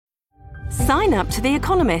Sign up to The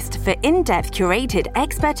Economist for in-depth curated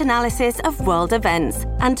expert analysis of world events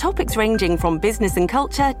and topics ranging from business and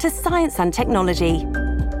culture to science and technology.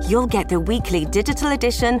 You'll get the weekly digital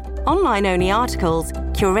edition, online-only articles,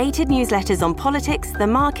 curated newsletters on politics, the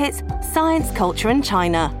markets, science, culture, and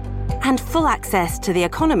China, and full access to The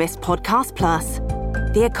Economist Podcast Plus.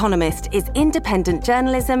 The Economist is independent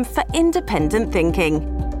journalism for independent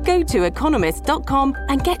thinking. Go to economist.com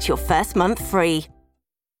and get your first month free.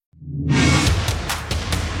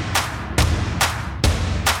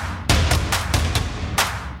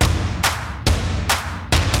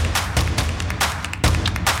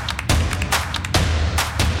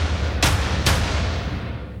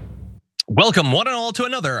 Welcome, one and all, to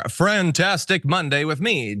another fantastic Monday with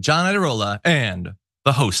me, John Iadarola, and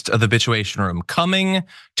the host of the Bitchuation Room, coming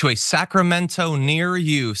to a Sacramento near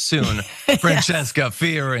you soon, Francesca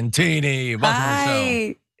Fiorentini. Welcome to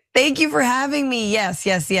the show. Thank you for having me. Yes.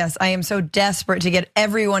 I am so desperate to get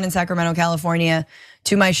everyone in Sacramento, California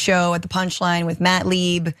to my show at the Punchline with Matt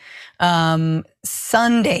Lieb.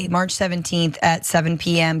 Sunday, March 17th at 7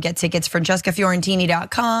 p.m. Get tickets,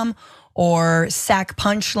 francescafiorentini.com or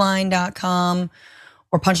sacpunchline.com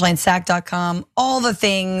or punchlinesac.com. All the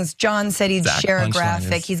things. John said he'd share a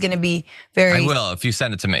graphic. He's gonna be very— I will, if you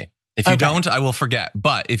send it to me. If you don't, I will forget.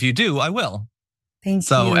 But if you do, I will. Thank you.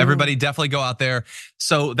 So everybody definitely go out there.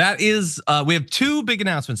 So that is, we have two big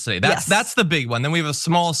announcements today. That's the big one. Then we have a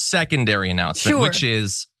small secondary announcement, which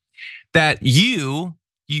is that you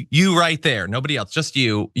right there, nobody else, just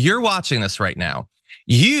you're watching this right now.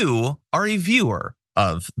 You are a viewer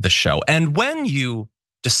of the show. And when you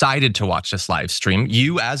decided to watch this live stream,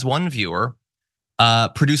 you as one viewer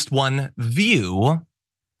produced one view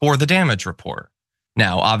for the damage report.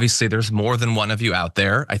 Now, obviously there's more than one of you out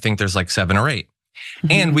there. I think there's like 7 or 8.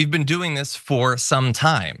 And we've been doing this for some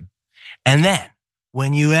time. And then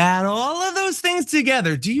when you add all of those things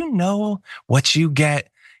together, do you know what you get?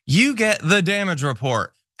 You get the damage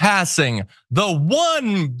report passing the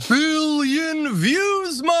 1 billion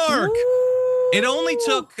views mark. Ooh. It only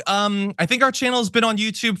took, I think our channel has been on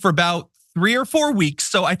YouTube for about 3 or 4 weeks.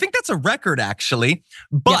 So I think that's a record actually,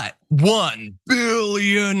 but 1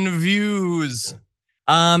 billion views.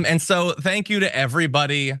 And so thank you to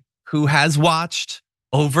everybody who has watched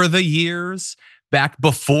over the years, back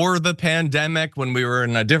before the pandemic when we were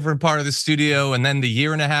in a different part of the studio, and then the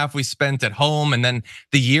 1.5 years we spent at home, and then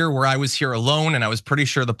the year where I was here alone and I was pretty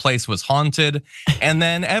sure the place was haunted. And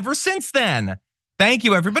then ever since then, thank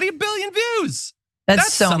you everybody, 1 billion views.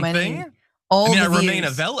 That's so something. Many. I remain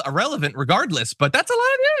irrelevant regardless, but that's a lot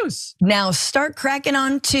of views. Now start cracking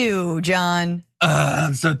on 2, John.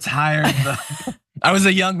 I'm so tired though. I was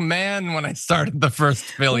a young man when I started the first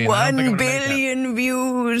billion. 1 billion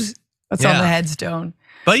views. That's on the headstone.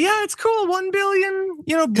 But yeah, it's cool. 1 billion,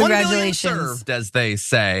 1 billion served, as they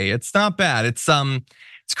say. It's not bad. It's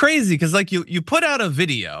crazy because like you put out a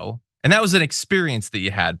video, and that was an experience that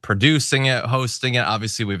you had producing it, hosting it.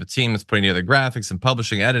 Obviously, we have a team that's putting together graphics and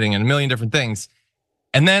publishing, editing, and a million different things.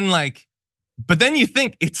 And then but then you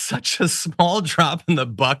think it's such a small drop in the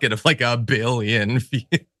bucket of like 1 billion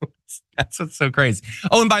views. That's what's so crazy.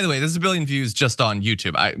 Oh, and by the way, this is 1 billion views just on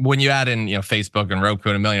YouTube. When you add in, Facebook and Roku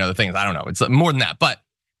and a million other things, I don't know, it's more than that, but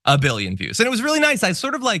 1 billion views. And it was really nice. I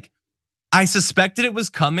sort of I suspected it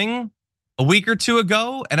was coming a week or 2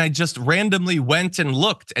 ago, and I just randomly went and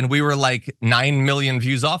looked, and we were like 9 million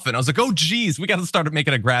views off it. I was like, oh geez, we got to start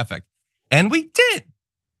making a graphic. And we did.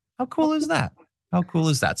 How cool is that? How cool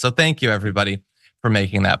is that? So thank you everybody for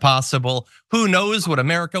making that possible. Who knows what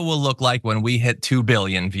America will look like when we hit 2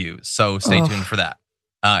 billion views. So stay tuned for that.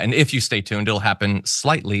 And if you stay tuned, it'll happen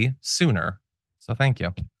slightly sooner. So thank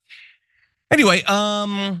you. Anyway,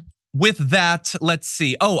 with that, let's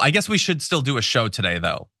see. Oh, I guess we should still do a show today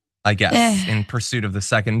though. I guess in pursuit of the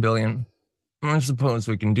 2 billion. I suppose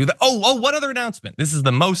we can do that. Oh, one other announcement. This is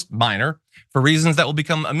the most minor for reasons that will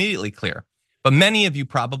become immediately clear. But many of you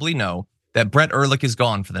probably know that Brett Ehrlich is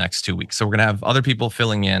gone for the next 2 weeks. So we're gonna have other people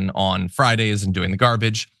filling in on Fridays and doing the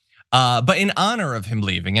garbage. But in honor of him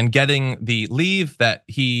leaving and getting the leave that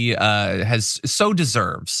he has so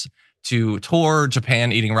deserves to tour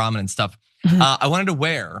Japan, eating ramen and stuff, I wanted to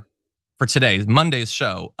wear for today's Monday's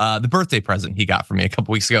show the birthday present he got from me a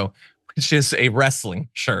couple weeks ago, which is a wrestling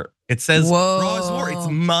shirt. It says Raw is War. It's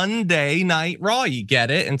Monday Night Raw. You get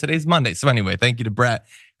it? And today's Monday. So anyway, thank you to Brett,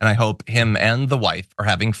 and I hope him and the wife are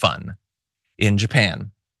having fun in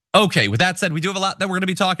Japan. Okay, with that said, we do have a lot that we're gonna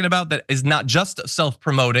be talking about that is not just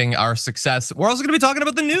self-promoting our success. We're also gonna be talking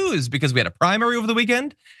about the news because we had a primary over the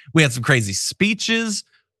weekend. We had some crazy speeches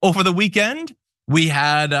over the weekend. We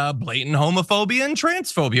had blatant homophobia and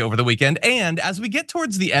transphobia over the weekend. And as we get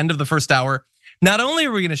towards the end of the first hour, not only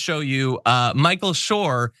are we going to show you Michael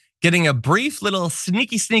Schor getting a brief little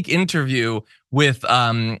sneak interview with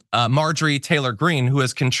Marjorie Taylor Greene, who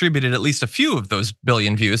has contributed at least a few of those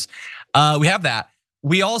billion views. We have that.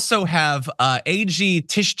 We also have AG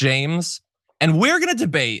Tish James, and we're going to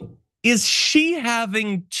debate, is she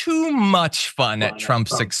having too much fun at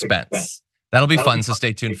Trump's expense? That'll be fun, so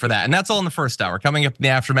stay tuned for that. And that's all in the first hour. Coming up in the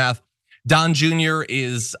aftermath, Don Jr.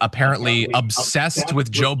 is apparently obsessed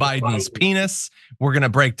with Joe Biden's penis. We're going to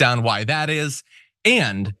break down why that is.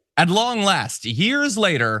 And at long last, years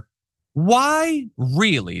later, why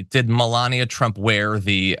really did Melania Trump wear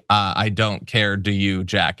the I don't care, do you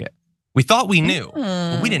jacket? We thought we knew,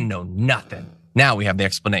 but we didn't know nothing. Now we have the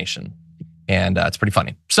explanation. And it's pretty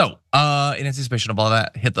funny. So in anticipation of all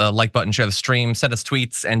that, hit the like button, share the stream, send us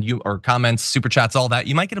tweets or comments, super chats, all that.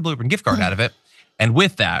 You might get a Blueprint gift card out of it. And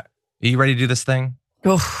with that, are you ready to do this thing?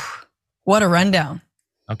 Oof, what a rundown.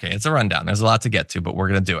 Okay, it's a rundown. There's a lot to get to, but we're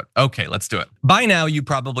going to do it. Okay, let's do it. By now, you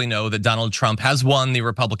probably know that Donald Trump has won the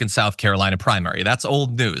Republican South Carolina primary. That's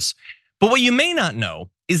old news. But what you may not know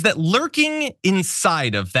is that lurking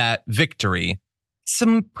inside of that victory,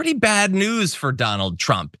 some pretty bad news for Donald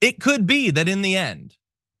Trump. It could be that in the end,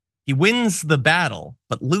 he wins the battle,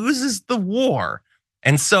 but loses the war.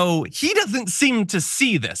 And so he doesn't seem to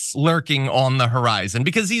see this lurking on the horizon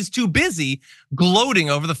because he's too busy gloating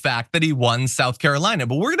over the fact that he won South Carolina.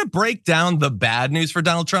 But we're going to break down the bad news for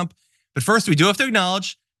Donald Trump. But first, we do have to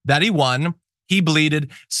acknowledge that he won. He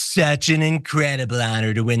bleated, such an incredible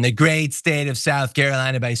honor to win the great state of South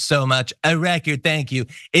Carolina by so much. A record, thank you.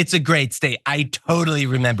 It's a great state. I totally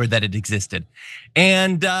remember that it existed.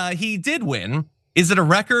 And he did win. Is it a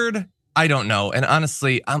record? I don't know. And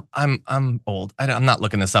honestly, I'm old. I'm not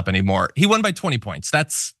looking this up anymore. He won by 20 points.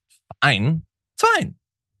 That's fine. It's fine.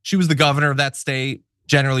 She was the governor of that state.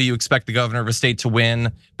 Generally, you expect the governor of a state to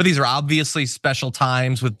win, but these are obviously special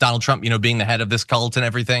times with Donald Trump, being the head of this cult and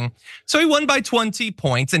everything. So he won by 20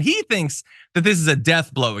 points, and he thinks that this is a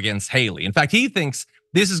death blow against Haley. In fact, he thinks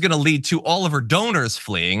this is going to lead to all of her donors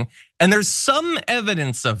fleeing, and there's some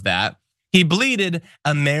evidence of that. He bleated,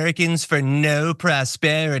 Americans for no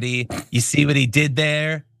prosperity. You see what he did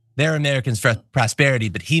there? They're Americans for prosperity,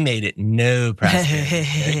 but he made it no prosperity.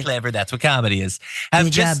 Very clever. That's what comedy is. I've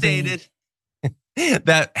just stated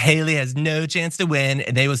that Haley has no chance to win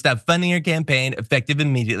and they will stop funding her campaign effective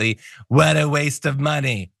immediately. What a waste of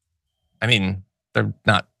money. I mean, they're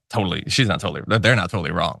not totally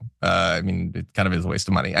wrong. It kind of is a waste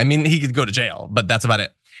of money. I mean, he could go to jail, but that's about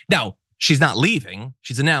it. Now, she's not leaving.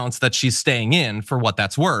 She's announced that she's staying in for what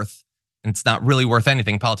that's worth. And it's not really worth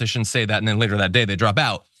anything. Politicians say that and then later that day they drop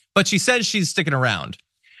out. But she says she's sticking around.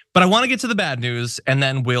 But I want to get to the bad news and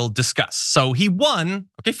then we'll discuss. So he won.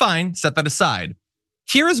 Okay, fine. Set that aside.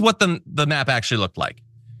 Here's what the map actually looked like.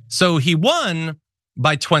 So he won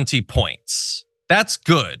by 20 points. That's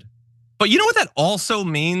good. But you know what that also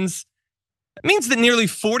means? It means that nearly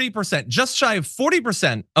 40%, just shy of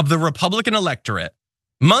 40% of the Republican electorate,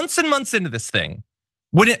 months and months into this thing,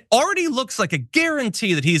 when it already looks like a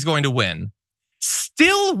guarantee that he's going to win,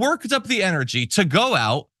 still worked up the energy to go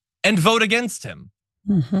out and vote against him.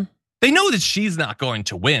 Mm-hmm. They know that she's not going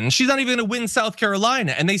to win. She's not even going to win South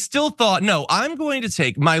Carolina. And they still thought, no, I'm going to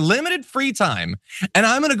take my limited free time and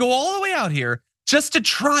I'm going to go all the way out here just to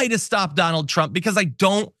try to stop Donald Trump because I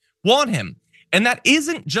don't want him. And that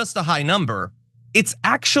isn't just a high number. It's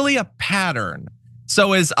actually a pattern.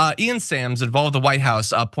 So as Ian Sams, involved with the White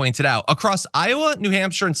House, pointed out, across Iowa, New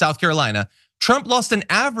Hampshire, and South Carolina, Trump lost an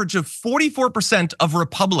average of 44% of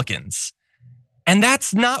Republicans. And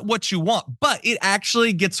that's not what you want, but it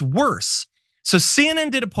actually gets worse. So CNN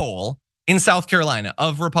did a poll in South Carolina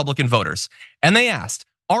of Republican voters, and they asked,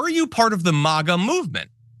 are you part of the MAGA movement?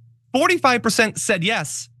 45% said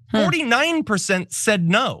yes, 49% said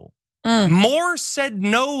no. More said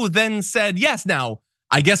no than said yes. Now,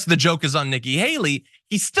 I guess the joke is on Nikki Haley.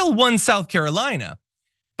 He still won South Carolina.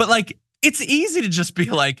 But it's easy to just be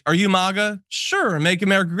like, are you MAGA? Sure, make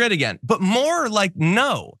America great again. But more like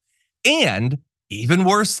no. And even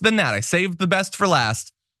worse than that, I saved the best for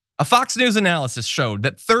last. A Fox News analysis showed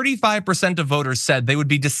that 35% of voters said they would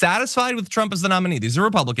be dissatisfied with Trump as the nominee. These are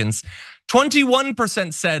Republicans.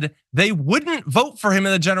 21% said they wouldn't vote for him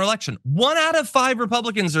in the general election. 1 out of 5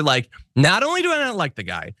 Republicans are like, not only do I not like the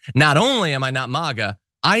guy, not only am I not MAGA,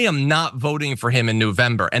 I am not voting for him in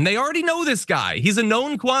November. And they already know this guy. He's a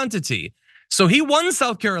known quantity. So he won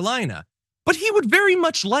South Carolina, but he would very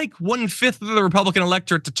much like 1/5 of the Republican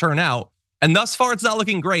electorate to turn out. And thus far, it's not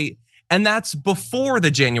looking great. And that's before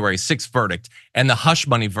the January 6th verdict and the hush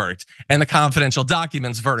money verdict and the confidential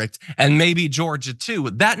documents verdict and maybe Georgia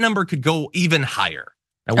too. That number could go even higher.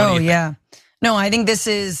 Oh yeah. No, I think this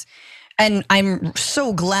is, and I'm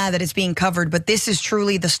so glad that it's being covered, but this is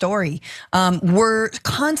truly the story. We're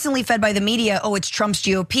constantly fed by the media, oh, it's Trump's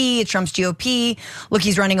GOP, it's Trump's GOP. Look,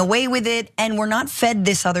 he's running away with it. And we're not fed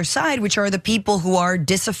this other side, which are the people who are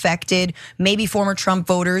disaffected, maybe former Trump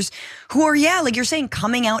voters, who are, yeah, like you're saying,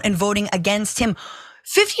 coming out and voting against him.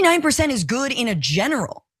 59% is good in a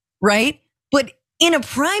general, right? But in a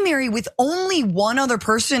primary with only one other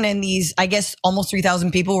person and these, I guess, almost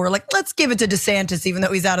 3,000 people were like, let's give it to DeSantis, even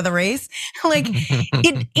though he's out of the race. Like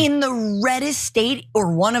in the reddest state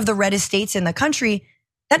or one of the reddest states in the country,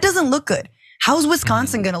 that doesn't look good. How's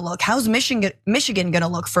Wisconsin gonna look? How's Michigan gonna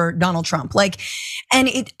look for Donald Trump? Like, and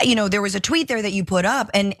it, there was a tweet there that you put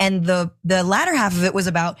up and the latter half of it was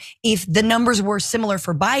about if the numbers were similar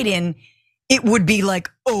for Biden, it would be like,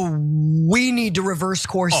 oh, we need to reverse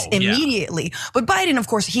course immediately. Yeah. But Biden, of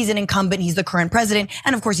course, he's an incumbent. He's the current president.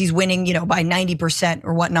 And of course, he's winning, by 90%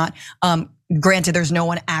 or whatnot. Granted, there's no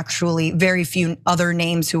one actually, very few other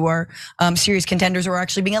names who are serious contenders who are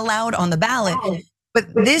actually being allowed on the ballot.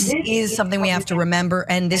 But this is something we have to remember.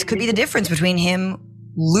 And this could be the difference between him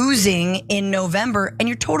losing in November. And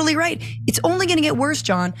you're totally right. It's only going to get worse,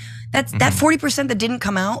 John. That 40% that didn't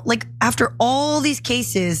come out, like after all these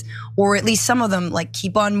cases, or at least some of them like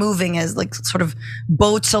keep on moving as like sort of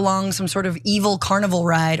boats along some sort of evil carnival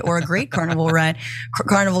ride or a great carnival ride,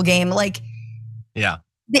 carnival game. Like, yeah,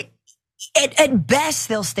 at best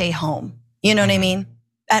they'll stay home. You know what I mean?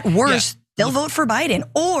 At worst, they'll vote for Biden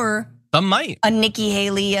or some might a Nikki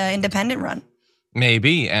Haley independent run.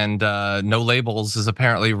 Maybe, and No Labels is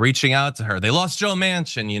apparently reaching out to her. They lost Joe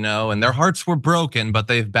Manchin, and their hearts were broken, but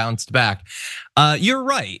they've bounced back. You're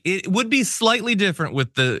right. It would be slightly different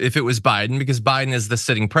if it was Biden, because Biden is the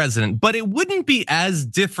sitting president, but it wouldn't be as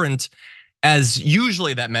different as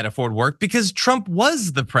usually that metaphor would work because Trump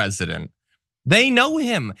was the president. They know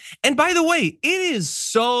him. And by the way, it is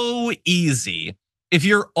so easy if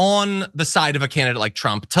you're on the side of a candidate like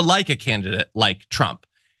Trump to like a candidate like Trump.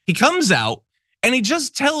 He comes out and he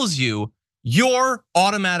just tells you you're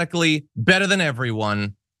automatically better than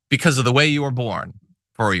everyone because of the way you were born,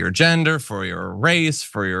 for your gender, for your race,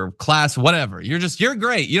 for your class, whatever. You're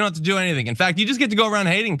great. You don't have to do anything. In fact, you just get to go around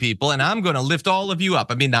hating people and I'm gonna lift all of you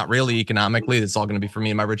up. I mean, not really economically, it's all gonna be for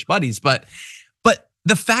me and my rich buddies, but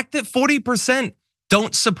the fact that 40%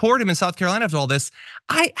 don't support him in South Carolina after all this,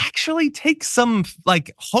 I actually take some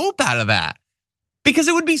like hope out of that. Because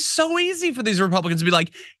it would be so easy for these Republicans to be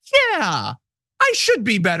like, yeah, I should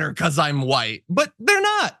be better because I'm white, but they're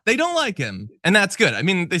not. They don't like him, and that's good. I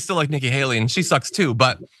mean, they still like Nikki Haley, and she sucks too.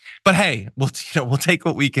 But hey, we'll take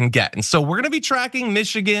what we can get. And so we're gonna be tracking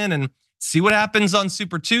Michigan and see what happens on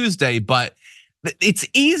Super Tuesday. But it's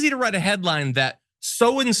easy to write a headline that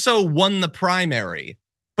so and so won the primary,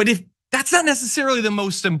 but if that's not necessarily the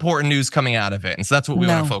most important news coming out of it, and so that's what we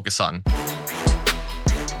want to focus on.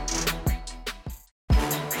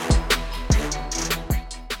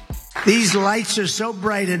 These lights are so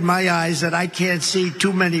bright in my eyes that I can't see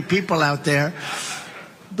too many people out there.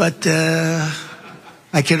 But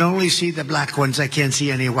I can only see the black ones. I can't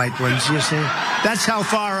see any white ones, you see? That's how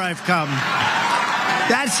far I've come.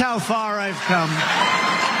 That's how far I've come.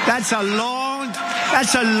 That's a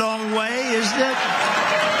long way, isn't it?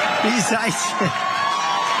 These lights.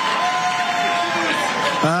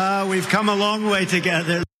 We've come a long way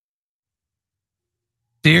together.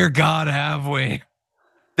 Dear God, have we?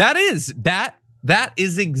 That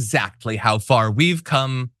is exactly how far we've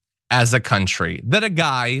come as a country. That a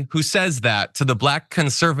guy who says that to the Black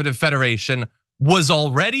Conservative Federation was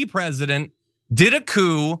already president, did a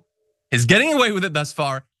coup, is getting away with it thus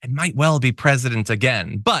far, and might well be president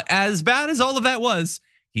again. But as bad as all of that was,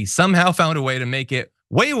 he somehow found a way to make it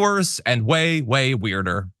way worse and way, way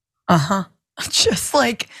weirder. Just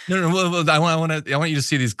like no. I want you to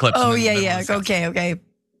see these clips. Oh yeah. Okay.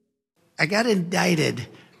 I got indicted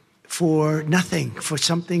for nothing, for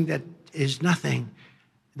something that is nothing.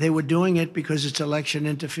 They were doing it because it's election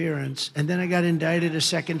interference. And then I got indicted a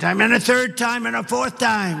second time and a third time and a fourth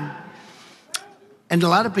time. And a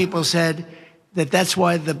lot of people said that that's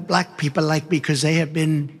why the black people like me, because they have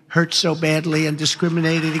been hurt so badly and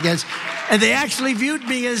discriminated against. And they actually viewed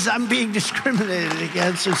me as I'm being discriminated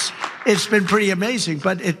against. It's been pretty amazing,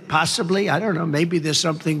 but it possibly, I don't know, maybe there's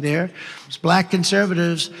something there. Black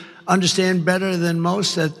conservatives understand better than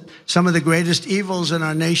most that some of the greatest evils in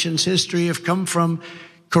our nation's history have come from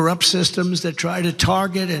corrupt systems that try to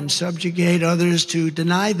target and subjugate others to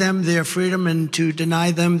deny them their freedom and to deny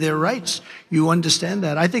them their rights. You understand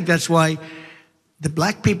that? I think that's why the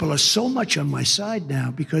black people are so much on my side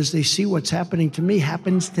now, because they see what's happening to me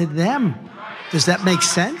happens to them. Does that make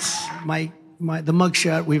sense? The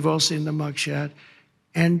mugshot, we've all seen the mugshot.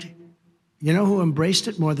 And you know who embraced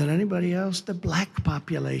it more than anybody else? The black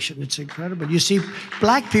population. It's incredible. You see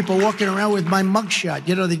black people walking around with my mugshot.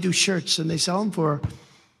 You know, they do shirts and they sell them for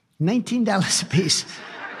 $19 a piece.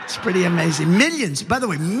 It's pretty amazing. Millions, by the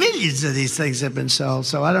way, millions of these things have been sold.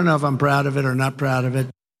 So I don't know if I'm proud of it or not proud of it.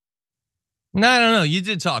 No. You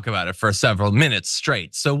did talk about it for several minutes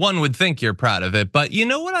straight. So one would think you're proud of it. But you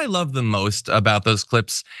know what I love the most about those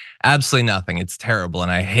clips? Absolutely nothing. It's terrible.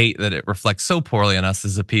 And I hate that it reflects so poorly on us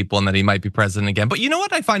as a people and that he might be president again. But you know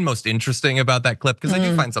what I find most interesting about that clip? Because I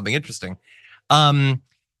do find something interesting.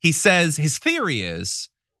 He says his theory is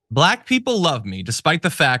black people love me despite the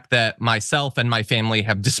fact that myself and my family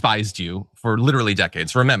have despised you for literally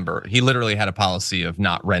decades. Remember, he literally had a policy of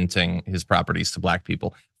not renting his properties to black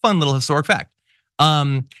people. Fun little historic fact.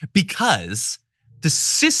 Because the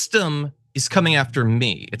system is coming after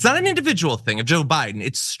me. It's not an individual thing of Joe Biden.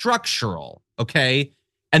 It's structural, okay?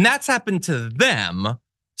 And that's happened to them.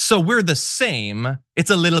 So we're the same. It's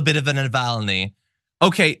a little bit of an Navalny.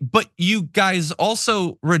 Okay, but you guys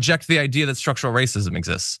also reject the idea that structural racism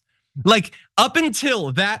exists. Like up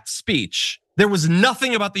until that speech, there was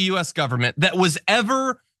nothing about the US government that was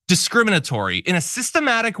ever discriminatory in a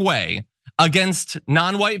systematic way against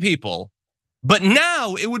non-white people. But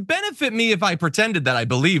now it would benefit me if I pretended that I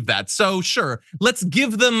believed that. So sure, let's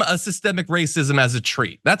give them a systemic racism as a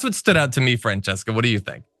treat. That's what stood out to me, Francesca. What do you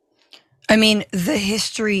think? I mean, the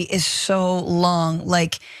history is so long.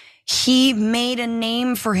 Like, he made a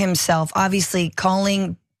name for himself, obviously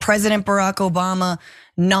calling President Barack Obama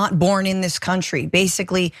not born in this country,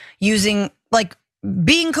 basically using, like,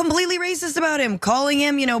 being completely racist about him, calling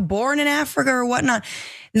him, born in Africa or whatnot.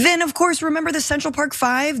 Then, of course, remember the Central Park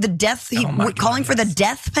Five, the death, calling for the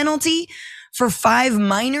death penalty for 5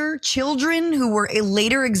 minor children who were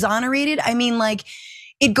later exonerated. I mean, like,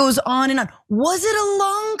 it goes on and on. Was it a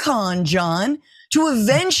long con, John, to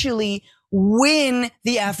eventually win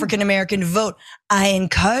the African-American vote? I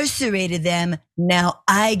incarcerated them, now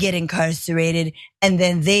I get incarcerated, and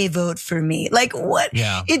then they vote for me. Like, what?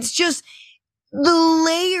 Yeah. It's just the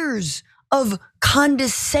layers of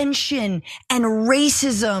condescension and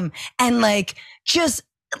racism and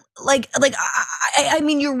I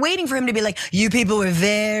mean, you're waiting for him to be like, you people were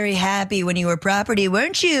very happy when you were property,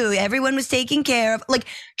 weren't you? Everyone was taken care of. Like,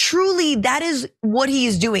 truly, that is what he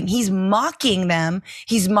is doing. He's mocking them.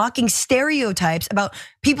 He's mocking stereotypes about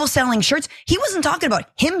people selling shirts. He wasn't talking about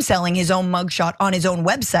him selling his own mugshot on his own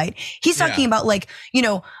website. He's talking about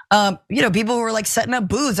people who were like setting up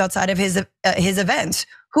booths outside of his events,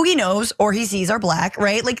 who he knows or he sees are black,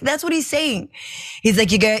 right? Like, that's what he's saying. He's like,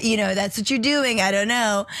 that's what you're doing. I don't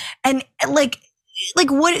know. And like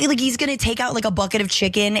what, like he's gonna take out like a bucket of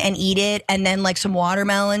chicken and eat it and then like some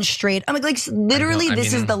watermelon straight. I'm like literally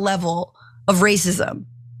this is the level of racism.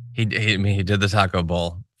 He did the taco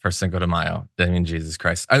bowl for Cinco de Mayo. I mean, Jesus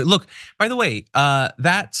Christ. Look, by the way,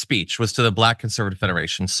 that speech was to the Black Conservative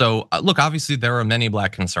Federation. So look, obviously there are many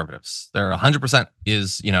black conservatives. There 100%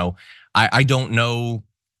 is, I don't know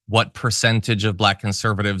what percentage of black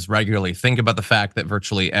conservatives regularly think about the fact that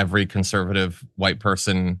virtually every conservative white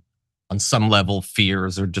person on some level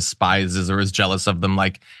fears or despises or is jealous of them.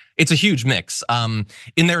 Like, it's a huge mix.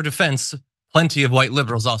 In their defense, plenty of white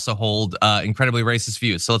liberals also hold incredibly racist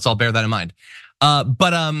views. So let's all bear that in mind.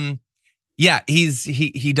 Yeah,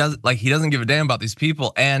 he doesn't give a damn about these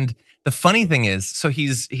people. And the funny thing is, so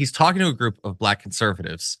he's talking to a group of black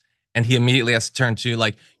conservatives, and he immediately has to turn to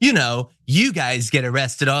like, you guys get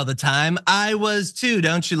arrested all the time. I was too.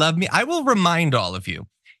 Don't you love me? I will remind all of you.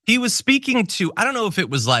 He was speaking to, I don't know if it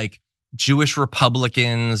was like Jewish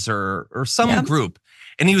Republicans or some group.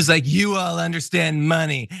 And he was like, you all understand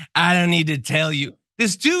money. I don't need to tell you.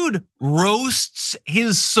 This dude roasts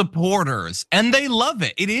his supporters and they love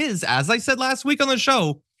it. It is, as I said last week on the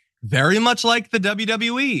show, very much like the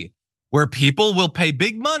WWE, where people will pay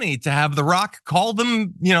big money to have The Rock call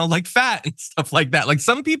them, like fat and stuff like that. Like,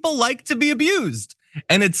 some people like to be abused.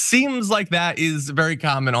 And it seems like that is very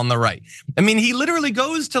common on the right. I mean, he literally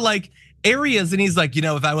goes to like areas and he's like,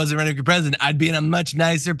 if I wasn't running for president, I'd be in a much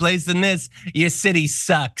nicer place than this. Your city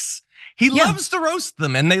sucks. He loves to roast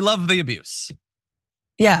them and they love the abuse.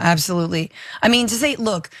 Yeah, absolutely. I mean, to say,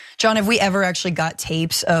 look, John, if we ever actually got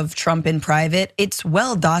tapes of Trump in private, it's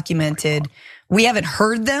well documented We haven't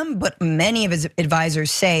heard them, but many of his advisors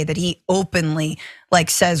say that he openly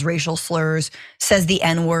says racial slurs, says the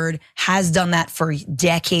N-word, has done that for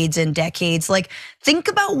decades and decades. Think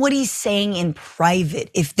about what he's saying in private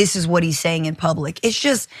if this is what he's saying in public.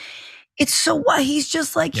 It's so why he's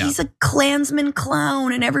just he's a Klansman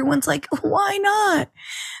clown, and everyone's like, why not?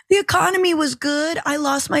 The economy was good. I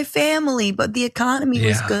lost my family, but the economy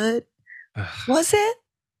was good. Was it?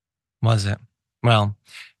 Was it? Well,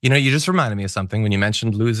 you just reminded me of something when you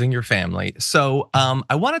mentioned losing your family. So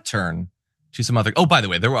I want to turn to some other, by the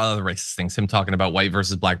way, there were other racist things, him talking about white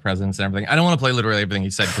versus black presidents and everything. I don't want to play literally everything he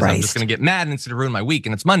said because I'm just going to get mad and it's going to ruin my week,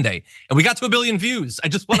 and it's Monday. And we got to 1 billion views. I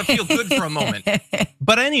just want to feel good for a moment.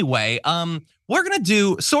 But anyway, we're going to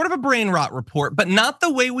do sort of a brain rot report, but not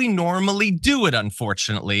the way we normally do it,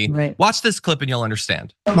 unfortunately. Right. Watch this clip and you'll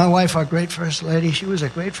understand. My wife, our great first lady, she was a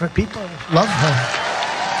great first. People love her.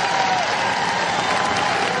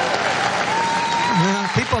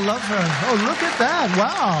 People love her. Oh, look at that.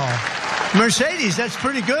 Wow. Mercedes, that's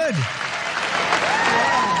pretty good.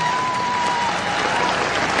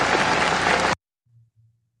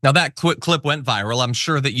 Now that clip went viral. I'm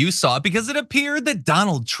sure that you saw it because it appeared that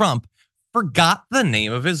Donald Trump forgot the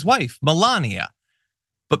name of his wife, Melania.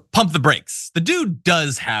 But pump the brakes. The dude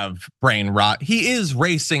does have brain rot. He is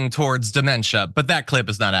racing towards dementia, but that clip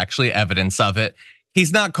is not actually evidence of it.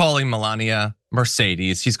 He's not calling Melania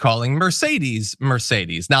Mercedes. He's calling Mercedes,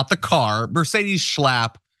 not the car, Mercedes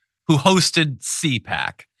Schlapp, who hosted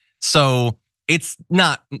CPAC. So it's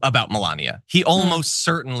not about Melania. He almost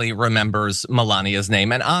certainly remembers Melania's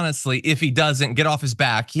name. And honestly, if he doesn't, get off his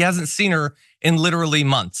back. He hasn't seen her in literally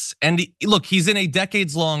months. And look, he's in a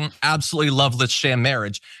decades-long, absolutely loveless sham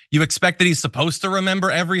marriage. You expect that he's supposed to remember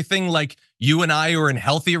everything like you and I who are in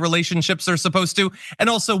healthy relationships are supposed to? And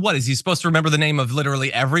also, what is he supposed to remember the name of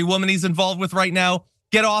literally every woman he's involved with right now?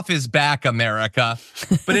 Get off his back, America.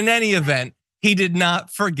 But in any event, he did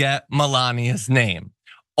not forget Melania's name.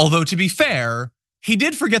 Although to be fair, he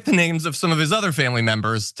did forget the names of some of his other family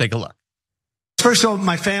members. Take a look. First of all,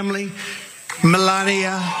 my family,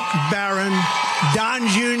 Melania, Barron, Don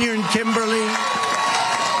Jr. and Kimberly,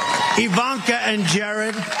 Ivanka and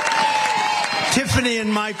Jared, Tiffany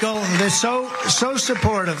and Michael. They're so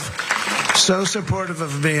supportive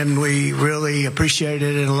of me, and we really appreciate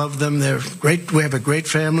it and love them. They're great. We have a great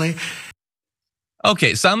family.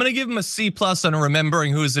 Okay, so I'm gonna give him a C+ on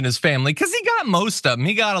remembering who's in his family because he got most of them.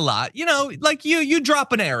 He got a lot. Like you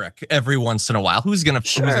drop an Eric every once in a while. Who's gonna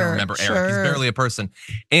remember Eric? He's barely a person.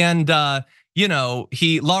 And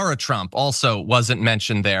Lara Trump also wasn't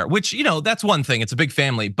mentioned there, which that's one thing. It's a big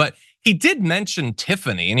family, but he did mention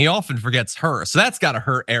Tiffany, and he often forgets her. So that's got to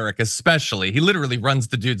hurt Eric especially. He literally runs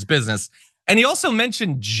the dude's business. And he also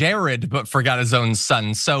mentioned Jared, but forgot his own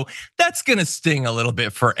son. So that's gonna sting a little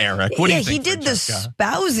bit for Eric. What do you think? He did the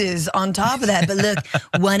spouses on top of that. But look,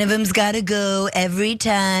 one of them's gotta go every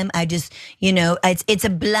time. I just, it's a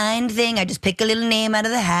blind thing. I just pick a little name out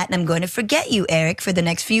of the hat and I'm going to forget you, Eric, for the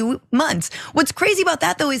next few months. What's crazy about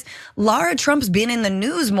that though is Lara Trump's been in the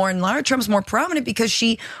news more, and Lara Trump's more prominent because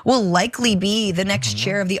she will likely be the next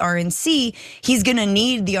chair of the RNC. He's gonna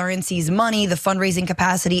need the RNC's money, the fundraising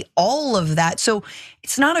capacity, all of that. So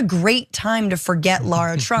it's not a great time to forget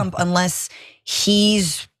Lara Trump unless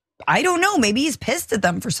I don't know, maybe he's pissed at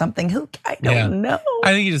them for something. I don't know.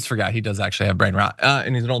 I think he just forgot he does actually have brain rot,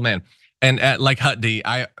 and he's an old man. And like Hutdy,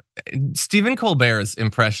 Stephen Colbert's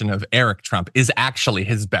impression of Eric Trump is actually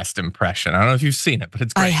his best impression. I don't know if you've seen it, but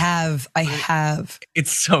it's great. I have.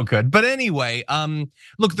 It's so good. But anyway,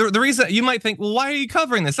 look, the reason you might think, well, why are you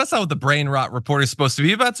covering this? That's not what the brain rot report is supposed to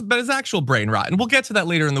be about, but it's actual brain rot. And we'll get to that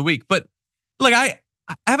later in the week. But like I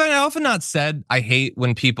often not said I hate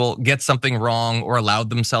when people get something wrong or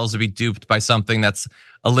allowed themselves to be duped by something that's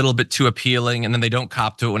a little bit too appealing and then they don't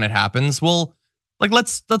cop to it when it happens. Well, like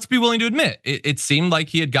let's be willing to admit it seemed like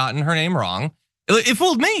he had gotten her name wrong. It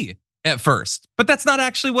fooled me at first, but that's not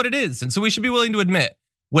actually what it is. And so we should be willing to admit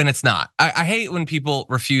when it's not. I hate when people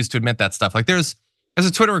refuse to admit that stuff. Like there's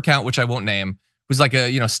a Twitter account, which I won't name, who's like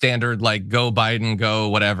a standard like go Biden, go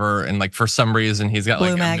whatever. And like for some reason he's got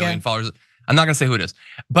like a million followers. I'm not gonna say who it is,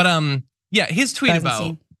 but his tweet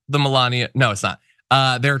about the Melania. No, it's not.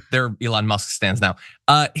 They're Elon Musk stands now.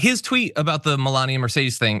 His tweet about the Melania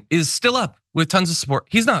Mercedes thing is still up with tons of support.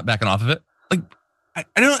 He's not backing off of it. Like I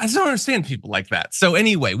just don't understand people like that. So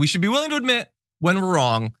anyway, we should be willing to admit when we're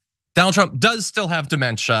wrong. Donald Trump does still have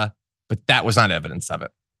dementia, but that was not evidence of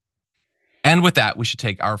it. And with that, we should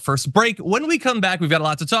take our first break. When we come back, we've got a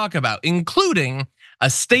lot to talk about, including a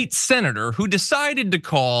state senator who decided to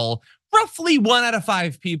call roughly 1 out of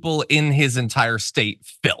 5 people in his entire state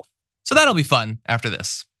filth. So that'll be fun after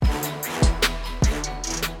this.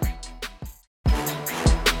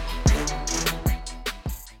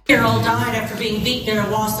 year-old died after being beaten in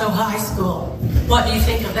Owasso High School. What do you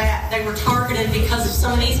think of that? They were targeted because of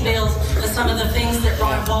some of these bills and some of the things that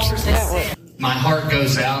Ron Walters has said. My heart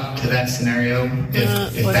goes out to that scenario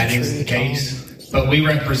if that is the case. But we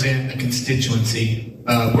represent a constituency.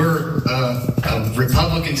 We're a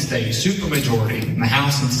Republican state, supermajority in the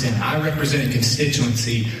House and Senate. I represent a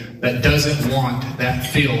constituency that doesn't want that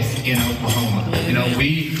filth in Oklahoma. You know,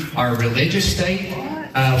 we are a religious state.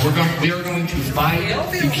 We are going to fight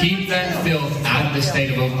to keep that filth out of the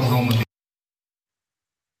state of Oklahoma.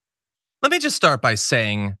 Let me just start by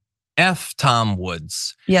saying, F Tom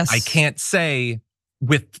Woods. Yes. I can't say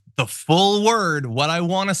with the full word what I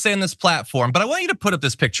want to say on this platform, but I want you to put up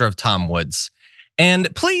this picture of Tom Woods.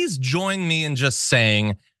 And please join me in just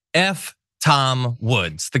saying, F Tom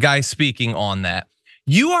Woods, the guy speaking on that.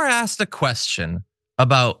 You are asked a question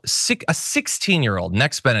about a 16-year-old,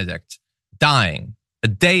 Nex Benedict, dying a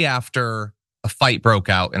day after a fight broke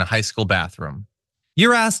out in a high school bathroom.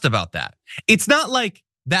 You're asked about that. It's not like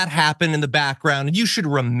that happened in the background and you should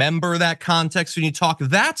remember that context when you talk.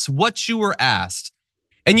 That's what you were asked.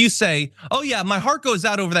 And you say, oh yeah, my heart goes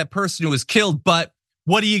out over that person who was killed, but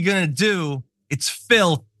what are you gonna do? It's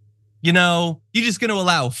filth. You know, you're just gonna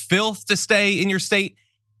allow filth to stay in your state.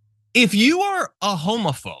 If you are a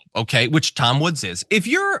homophobe, okay, which Tom Woods is, if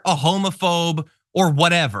you're a homophobe or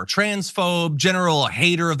whatever, transphobe, general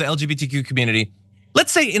hater of the LGBTQ community,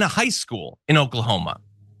 let's say in a high school in Oklahoma,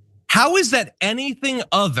 how is that anything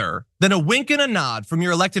other than a wink and a nod from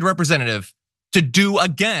your elected representative to do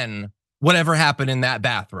again whatever happened in that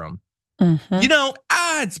bathroom? Mm-hmm. You know,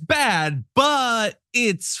 it's bad, but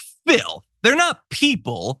it's filth. They're not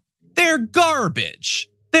people, they're garbage.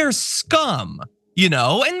 They're scum, you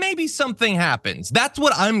know, and maybe something happens. That's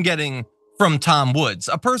what I'm getting from Tom Woods,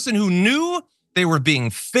 a person who knew they were being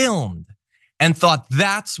filmed and thought,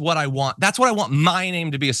 that's what I want. That's what I want my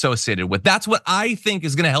name to be associated with. That's what I think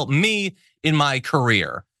is gonna help me in my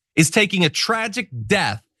career, is taking a tragic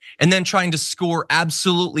death and then trying to score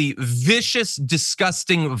absolutely vicious,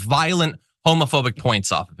 disgusting, violent, homophobic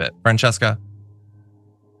points off of it. Francesca?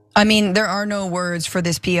 I mean, there are no words for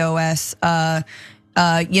this POS,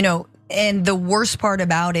 you know, and the worst part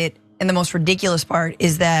about it and the most ridiculous part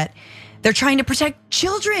is that they're trying to protect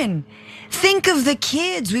children. Think of the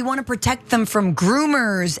kids. We want to protect them from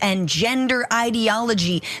groomers and gender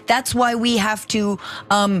ideology. That's why we have to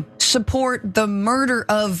support the murder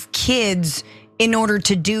of kids in order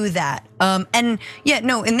to do that. And yeah,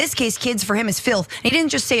 no, in this case, kids for him is filth. And he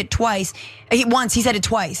didn't just say it twice. He said it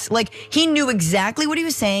twice. Like, he knew exactly what he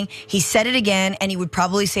was saying. He said it again, and he would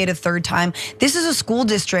probably say it a third time. This is a school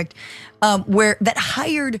district that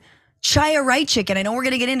hired Chaya Raichik, and I know we're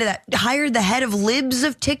gonna get into that, hired the head of Libs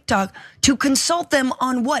of TikTok to consult them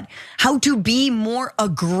on what? How to be more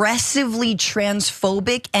aggressively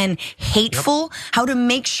transphobic and hateful, how to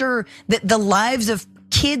make sure that the lives of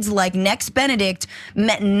kids like Nex Benedict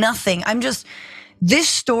meant nothing. This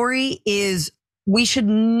story is, we should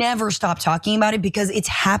never stop talking about it because it's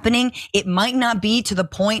happening. It might not be to the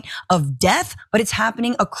point of death, but it's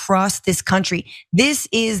happening across this country. This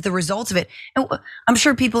is the results of it. And I'm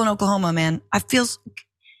sure people in Oklahoma, man, I feel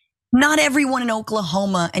not everyone in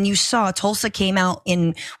Oklahoma, and you saw Tulsa came out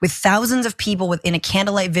with thousands of people within a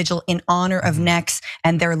candlelight vigil in honor of Nex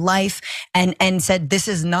and their life, and said, this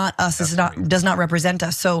is not us, does not represent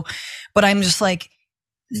us. So, but I'm just like,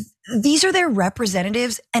 these are their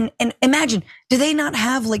representatives, and imagine, do they not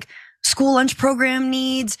have like school lunch program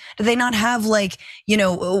needs? Do they not have like, you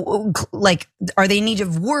know, like, are they in need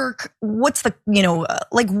of work? What's the, you know,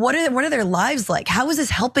 like, what are their lives like? How is this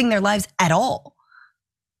helping their lives at all?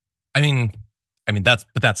 I mean,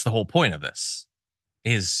 that's the whole point of this,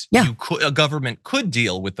 is a government could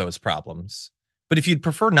deal with those problems. But if you'd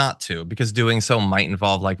prefer not to, because doing so might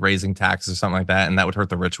involve like raising taxes or something like that, and that would hurt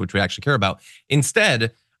the rich, which we actually care about.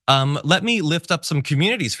 Instead, let me lift up some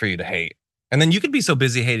communities for you to hate. And then you could be so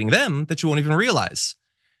busy hating them that you won't even realize.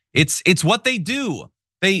 It's what they do.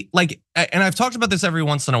 They like, and I've talked about this every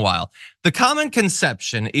once in a while. The common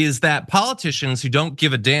conception is that politicians who don't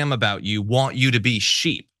give a damn about you want you to be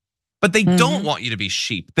sheep. But they don't want you to be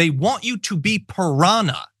sheep. They want you to be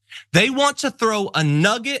piranha. They want to throw a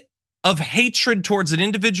nugget of hatred towards an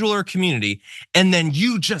individual or community, and then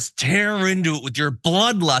you just tear into it with your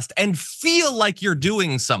bloodlust and feel like you're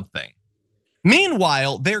doing something.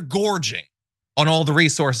 Meanwhile, they're gorging on all the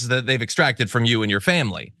resources that they've extracted from you and your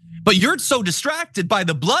family. But you're so distracted by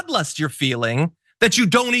the bloodlust you're feeling that you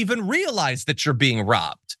don't even realize that you're being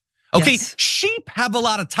robbed. Okay, yes. Sheep have a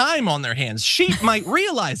lot of time on their hands. Sheep might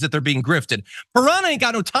realize that they're being grifted. Piranha ain't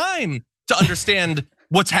got no time to understand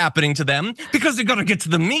what's happening to them because they're gonna get to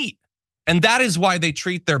the meat. And that is why they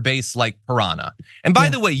treat their base like piranha. And by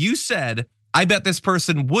the way, you said, I bet this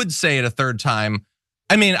person would say it a third time.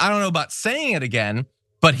 I mean, I don't know about saying it again,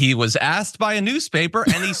 but he was asked by a newspaper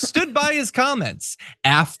and he stood by his comments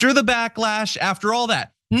after the backlash, after all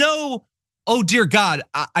that. No, oh dear God,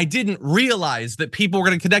 I didn't realize that people were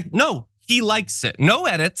gonna connect. No, he likes it. No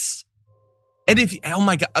edits. And if, oh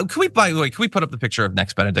my God, by the way, can we put up the picture of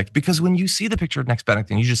Next Benedict? Because when you see the picture of Next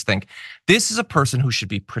Benedict, you just think, this is a person who should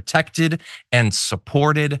be protected and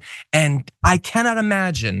supported. And I cannot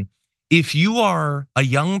imagine if you are a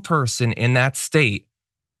young person in that state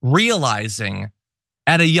realizing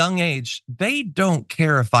at a young age, they don't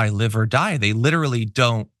care if I live or die. They literally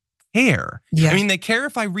don't care. I mean, they care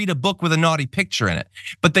if I read a book with a naughty picture in it,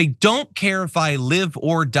 but they don't care if I live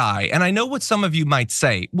or die. And I know what some of you might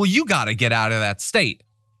say, well, you gotta get out of that state.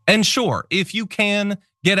 And sure, if you can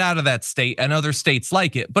get out of that state and other states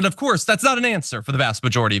like it, but of course, that's not an answer for the vast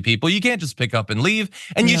majority of people. You can't just pick up and leave,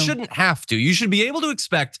 and you shouldn't have to. You should be able to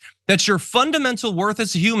expect that your fundamental worth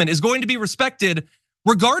as a human is going to be respected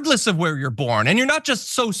regardless of where you're born. And you're not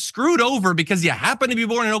just so screwed over because you happen to be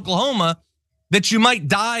born in Oklahoma that you might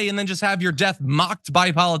die and then just have your death mocked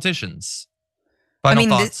by politicians. Final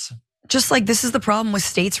thoughts. Just like this is the problem with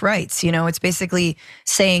states' rights. You know, it's basically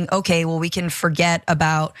saying, okay, well, we can forget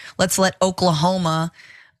about, let's let Oklahoma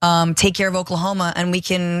take care of Oklahoma, and we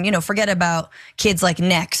can, forget about kids like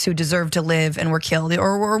Nex who deserve to live and were killed,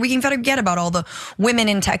 or we can forget about all the women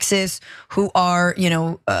in Texas who are,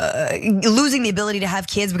 losing the ability to have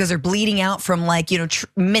kids because they're bleeding out from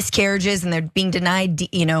miscarriages, and they're being denied,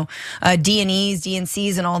 D&Es,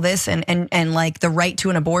 DNCs, and all this, and like the right to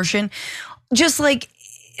an abortion. Just like,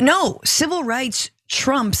 no, civil rights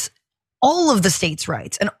trumps all of the states'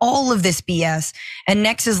 rights and all of this BS, and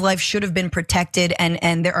Nex's life should have been protected,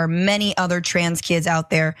 and there are many other trans kids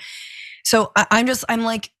out there. So I'm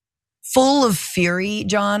like full of fury,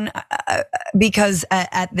 John, because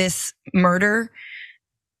at this murder,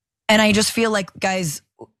 and I just feel like, guys,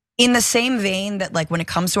 in the same vein that like when it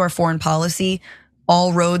comes to our foreign policy,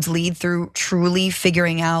 all roads lead through truly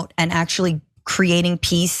figuring out and actually creating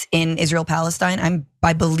peace in Israel-Palestine.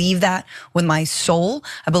 I believe that with my soul.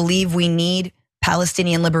 I believe we need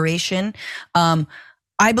Palestinian liberation.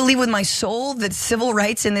 I believe with my soul that civil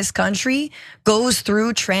rights in this country goes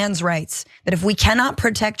through trans rights. That if we cannot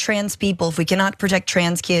protect trans people, if we cannot protect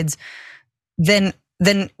trans kids, then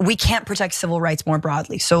we can't protect civil rights more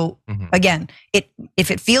broadly. So again,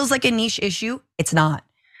 if it feels like a niche issue, it's not.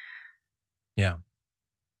 Yeah.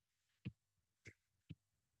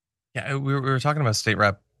 Yeah, we were talking about state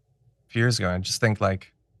rep a few years ago, and I just think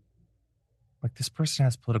like this person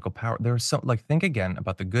has political power. There's so think again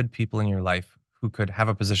about the good people in your life who could have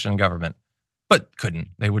a position in government, but couldn't.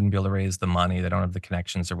 They wouldn't be able to raise the money. They don't have the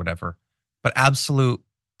connections or whatever. But absolute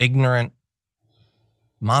ignorant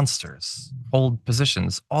monsters hold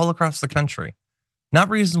positions all across the country. Not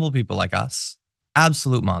reasonable people like us.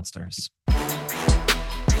 Absolute monsters.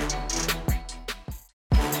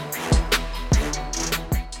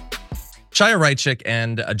 Chaya Raichik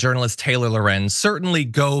and journalist Taylor Lorenz certainly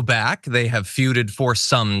go back. They have feuded for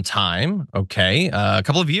some time, okay, a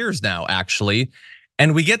couple of years now, actually.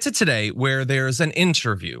 And we get to today where there's an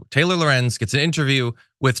interview. Taylor Lorenz gets an interview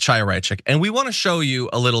with Chaya Raichik, and we want to show you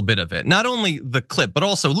a little bit of it. Not only the clip, but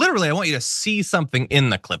also literally I want you to see something in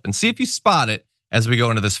the clip and see if you spot it as we go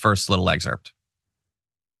into this first little excerpt.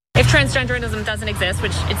 If transgenderism doesn't exist,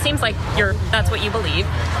 which it seems like that's what you believe,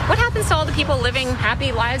 what happens to all the people living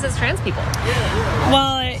happy lives as trans people?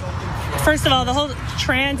 Well, first of all, the whole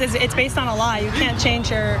trans it's based on a lie. You can't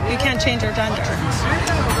change your gender.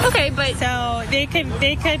 Okay, but so they could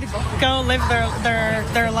go live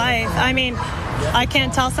their life. I mean, I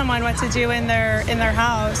can't tell someone what to do in their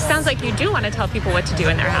house. Sounds like you do want to tell people what to do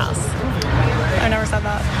in their house. I never said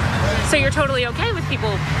that. So you're totally okay with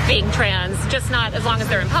people being trans, just not as long as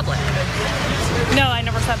they're in public? No, I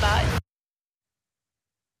never said that.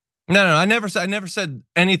 No, I never said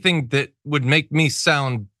anything that would make me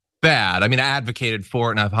sound bad. I mean, I advocated for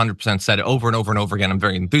it and I've 100% said it over and over and over again. I'm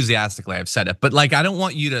very enthusiastically, I've said it. But I don't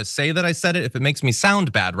want you to say that I said it if it makes me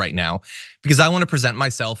sound bad right now, because I want to present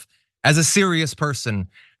myself as a serious person,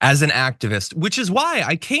 as an activist, which is why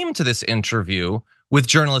I came to this interview with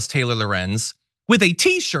journalist Taylor Lorenz with a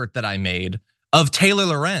t-shirt that I made of Taylor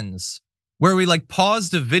Lorenz, where we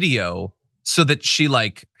paused a video so that she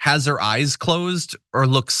has her eyes closed or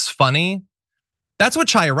looks funny. That's what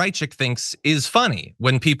Chaya Raichik thinks is funny,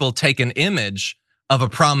 when people take an image of a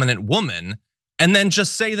prominent woman and then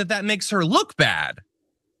just say that makes her look bad.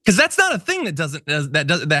 Because that's not a thing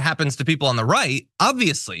that happens to people on the right.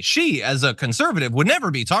 Obviously, she as a conservative would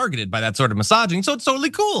never be targeted by that sort of misogyny, so it's totally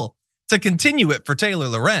cool to continue it for Taylor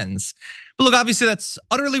Lorenz. But look, obviously that's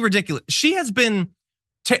utterly ridiculous. She has been,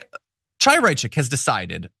 Chaya Raichik has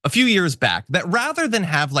decided a few years back that rather than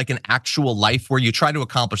have like an actual life where you try to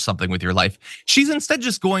accomplish something with your life, she's instead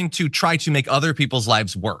just going to try to make other people's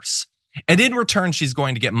lives worse. And in return, she's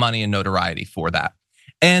going to get money and notoriety for that.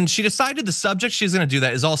 And she decided the subject she's gonna do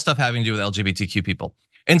that is all stuff having to do with LGBTQ people.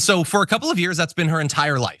 And so for a couple of years, that's been her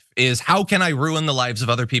entire life, is how can I ruin the lives of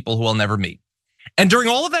other people who I'll never meet? And during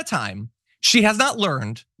all of that time, she has not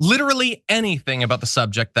learned literally anything about the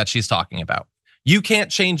subject that she's talking about. You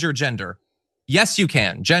can't change your gender. Yes, you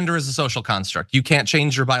can. Gender is a social construct. You can't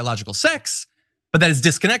change your biological sex, but that is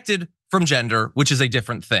disconnected from gender, which is a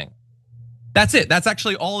different thing. That's it. That's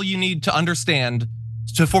actually all you need to understand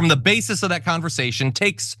to form the basis of that conversation.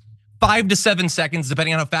 Takes 5 to 7 seconds,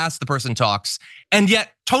 depending on how fast the person talks. And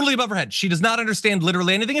yet, totally above her head. She does not understand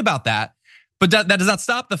literally anything about that. But that does not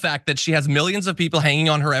stop the fact that she has millions of people hanging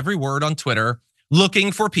on her every word on Twitter,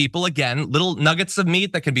 looking for people, again, little nuggets of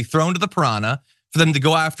meat that can be thrown to the piranha for them to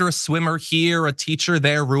go after a swimmer here, a teacher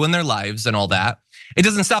there, ruin their lives and all that. It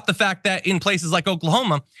doesn't stop the fact that in places like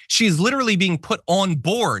Oklahoma, she's literally being put on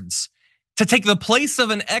boards to take the place of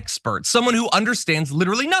an expert, someone who understands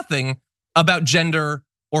literally nothing about gender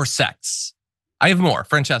or sex. I have more.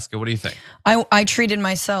 Francesca, what do you think? I treated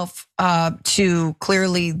myself to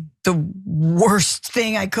clearly the worst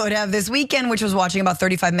thing I could have this weekend, which was watching about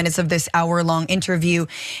 35 minutes of this hour-long interview.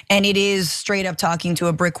 And it is straight up talking to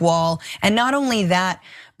a brick wall. And not only that,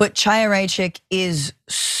 but Chaya Raichik is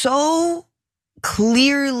so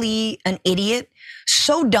clearly an idiot,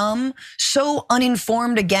 so dumb, so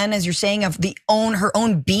uninformed, again, as you're saying, of her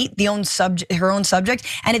own beat, her own subject.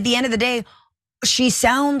 And at the end of the day, she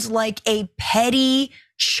sounds like a petty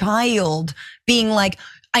child being like,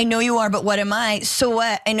 I know you are, but what am I? So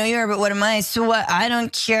what? I know you are, but what am I? So what? I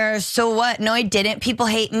don't care. So what? No, I didn't. People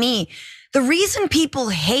hate me. The reason people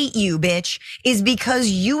hate you, bitch, is because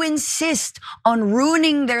you insist on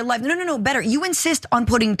ruining their life. No, better. You insist on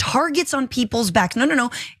putting targets on people's backs. No.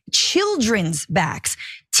 Children's backs,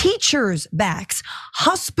 teachers' backs,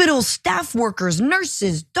 hospital staff workers,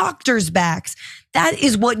 nurses, doctors' backs. That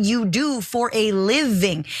is what you do for a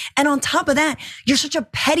living. And on top of that, you're such a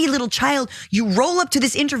petty little child. You roll up to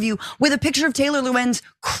this interview with a picture of Taylor Lorenz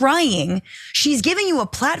crying. She's giving you a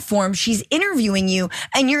platform. She's interviewing you.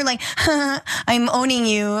 And you're like, I'm owning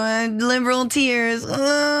you, liberal tears.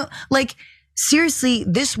 Like, seriously,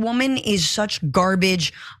 this woman is such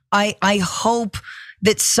garbage. I hope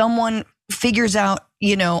that someone figures out,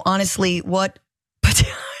 honestly, what,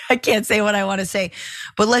 I can't say what I want to say,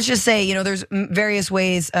 but let's just say, there's various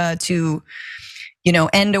ways to,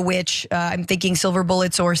 end a witch. I'm thinking silver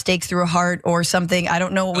bullets or stake through a heart or something. I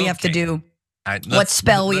don't know what we have to do. What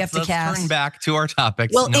spell we have to cast. Let's turn back to our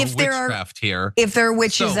topics. Well, no if there are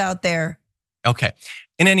witches out there. Okay.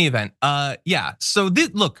 In any event, yeah. So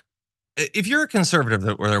look, if you're a conservative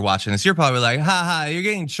that they're watching this, you're probably like, ha, you're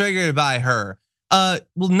getting triggered by her. Well,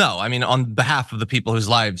 no, I mean, on behalf of the people whose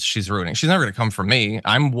lives she's ruining. She's never gonna come for me.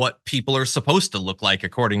 I'm what people are supposed to look like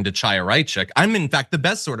according to Chaya Raichik. I'm in fact the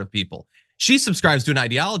best sort of people. She subscribes to an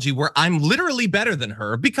ideology where I'm literally better than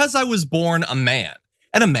her because I was born a man.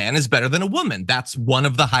 And a man is better than a woman. That's one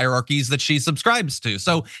of the hierarchies that she subscribes to.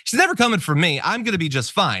 So she's never coming for me. I'm gonna be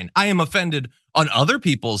just fine. I am offended on other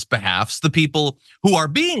people's behalfs, the people who are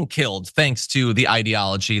being killed thanks to the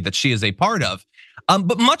ideology that she is a part of.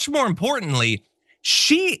 But much more importantly,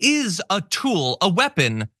 she is a tool, a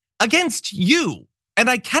weapon against you.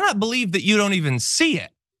 And I cannot believe that you don't even see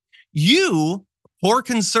it. You, poor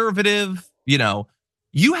conservative,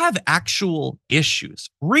 you have actual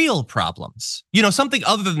issues, real problems. Something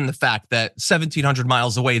other than the fact that 1,700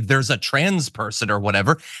 miles away, there's a trans person or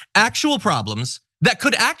whatever, actual problems that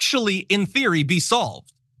could actually, in theory, be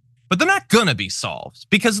solved. But they're not gonna be solved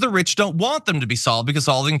because the rich don't want them to be solved because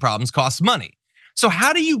solving problems costs money. So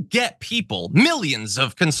how do you get people, millions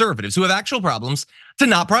of conservatives who have actual problems, to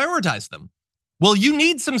not prioritize them? Well, you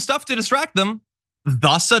need some stuff to distract them,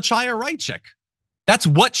 thus a Chaya Raichik. That's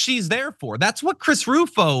what she's there for. That's what Chris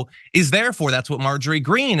Rufo is there for. That's what Marjorie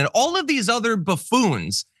Greene and all of these other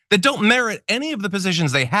buffoons that don't merit any of the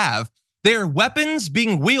positions they have. They're weapons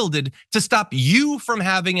being wielded to stop you from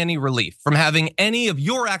having any relief, from having any of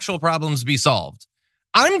your actual problems be solved.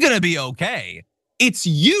 I'm gonna be okay. It's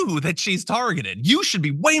you that she's targeted. You should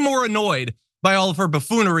be way more annoyed by all of her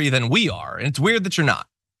buffoonery than we are. And it's weird that you're not.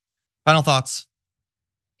 Final thoughts?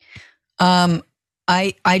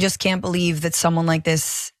 I just can't believe that someone like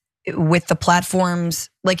this with the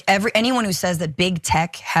platforms, like anyone who says that big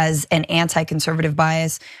tech has an anti-conservative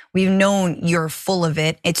bias, we've known you're full of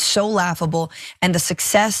it. It's so laughable. And the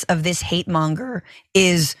success of this hate monger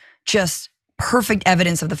is just perfect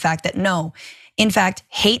evidence of the fact that no, in fact,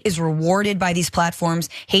 hate is rewarded by these platforms.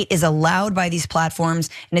 Hate is allowed by these platforms,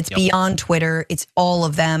 and it's beyond Twitter. It's all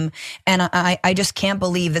of them. And I just can't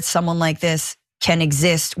believe that someone like this can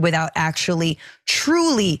exist without actually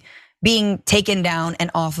truly being taken down and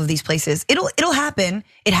off of these places. It'll happen.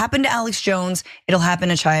 It happened to Alex Jones. It'll happen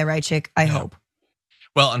to Chaya Raichik, I hope.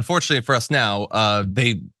 Well, unfortunately for us now,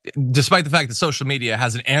 despite the fact that social media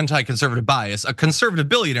has an anti-conservative bias, a conservative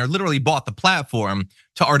billionaire literally bought the platform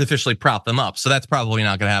to artificially prop them up. So that's probably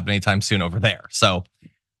not gonna happen anytime soon over there. So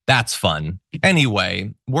that's fun.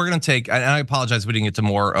 Anyway, we're gonna take, and I apologize we didn't get to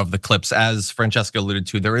more of the clips. As Francesca alluded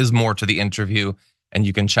to, there is more to the interview and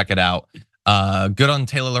you can check it out. Good on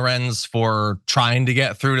Taylor Lorenz for trying to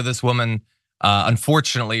get through to this woman.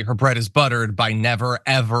 Unfortunately, her bread is buttered by never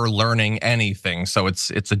ever learning anything. So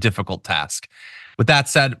it's a difficult task. With that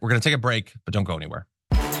said, we're gonna take a break, but don't go anywhere.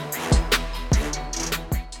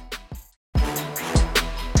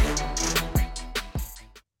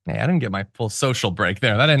 Hey, I didn't get my full social break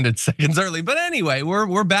there. That ended seconds early. But anyway,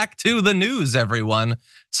 we're back to the news, everyone.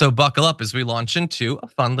 So buckle up as we launch into a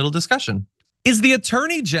fun little discussion. Is the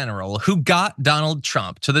attorney general who got Donald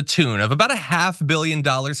Trump to the tune of about $500 million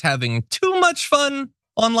having too much fun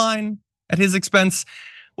online at his expense?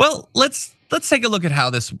 Well, let's take a look at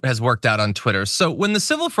how this has worked out on Twitter. So when the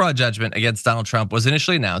civil fraud judgment against Donald Trump was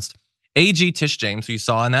initially announced, AG Tish James, who you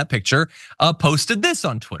saw in that picture, posted this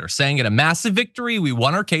on Twitter, saying, "In a massive victory, we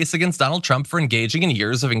won our case against Donald Trump for engaging in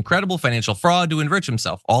years of incredible financial fraud to enrich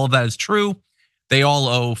himself." All of that is true. They all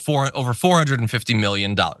owe over $450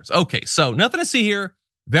 million. Okay, so nothing to see here.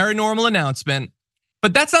 Very normal announcement,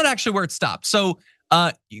 but that's not actually where it stopped. So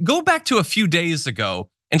go back to a few days ago,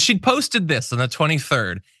 and she'd posted this on the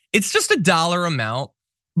 23rd. It's just a dollar amount,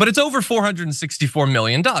 but it's over $464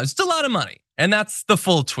 million. It's a lot of money, and that's the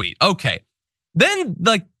full tweet. Okay, then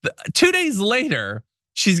like 2 days later,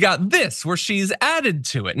 she's got this where she's added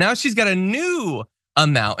to it. Now she's got a new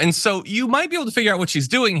amount, and so you might be able to figure out what she's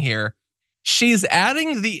doing here. She's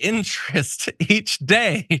adding the interest each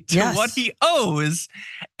day to what he owes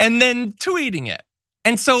and then tweeting it.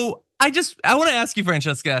 And so I want to ask you,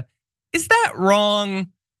 Francesca, is that wrong?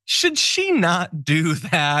 Should she not do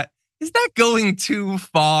that? Is that going too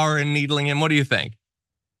far and needling him? What do you think?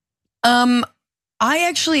 I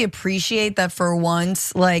actually appreciate that for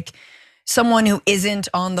once, like someone who isn't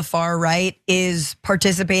on the far right is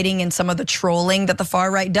participating in some of the trolling that the far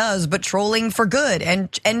right does, but trolling for good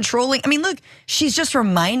and trolling. I mean, look, she's just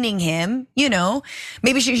reminding him,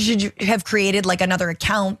 maybe she should have created like another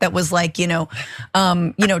account that was like,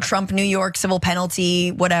 Trump, New York, civil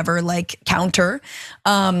penalty, whatever, like counter.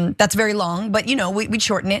 That's very long, but we'd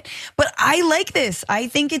shorten it. But I like this. I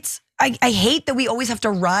think I hate that we always have to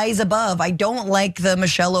rise above. I don't like the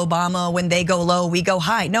Michelle Obama, when they go low, we go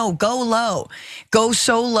high. No, go low. Go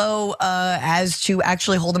so low as to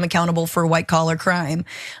actually hold them accountable for white collar crime.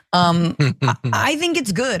 I think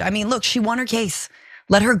it's good. I mean, look, she won her case.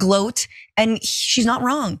 Let her gloat, and she's not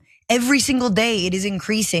wrong. Every single day it is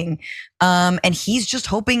increasing. And he's just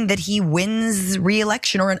hoping that he wins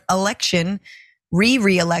re-election or an election,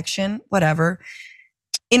 re-election, whatever,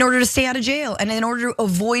 in order to stay out of jail and in order to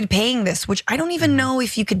avoid paying this, which I don't even know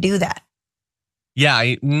if you could do that.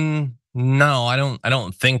 Yeah, no, I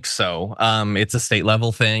don't think so. It's a state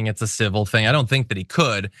level thing, it's a civil thing. I don't think that he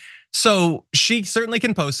could. So she certainly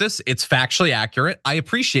can post this. It's factually accurate. I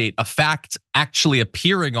appreciate a fact actually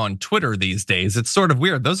appearing on Twitter these days. It's sort of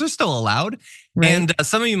weird. Those are still allowed. Right. And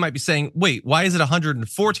some of you might be saying, wait, why is it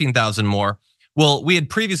 114,000 more? Well, we had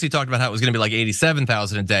previously talked about how it was gonna be like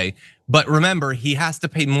 87,000 a day. But remember, he has to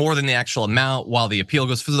pay more than the actual amount while the appeal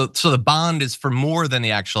goes. So the bond is for more than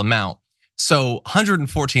the actual amount. So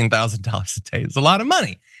 $114,000 a day is a lot of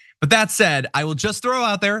money. But that said, I will just throw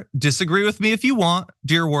out there, disagree with me if you want,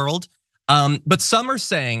 dear world. But some are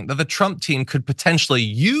saying that the Trump team could potentially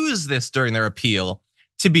use this during their appeal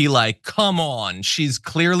to be like, come on, she's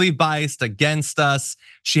clearly biased against us.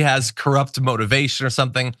 She has corrupt motivation or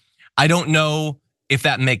something. I don't know if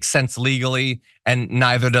that makes sense legally, and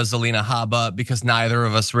neither does Alina Habba, because neither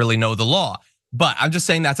of us really know the law. But I'm just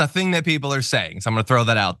saying that's a thing that people are saying, so I'm gonna throw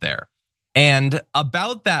that out there. And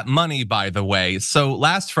about that money, by the way, so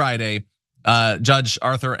last Friday, Judge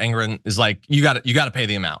Arthur Engoron is like, you got to pay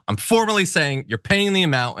the amount. I'm formally saying you're paying the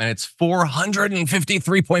amount, and it's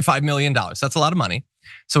 $453.5 million. That's a lot of money.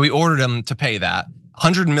 So we ordered him to pay that.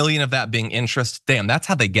 100 million of that being interest. Damn, that's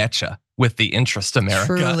how they get you with the interest, America.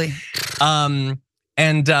 Truly.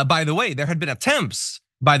 And by the way, there had been attempts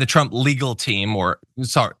by the Trump legal team,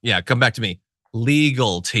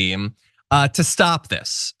 legal team, to stop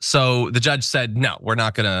this. So the judge said, no, we're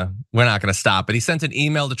not gonna stop it. He sent an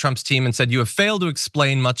email to Trump's team and said, you have failed to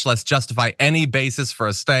explain, much less justify any basis for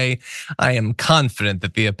a stay. I am confident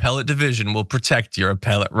that the appellate division will protect your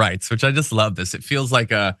appellate rights, which I just love this. It feels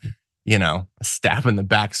like a stab in the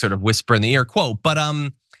back, sort of whisper in the ear quote. But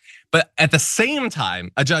at the same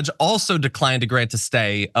time, a judge also declined to grant a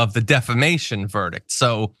stay of the defamation verdict.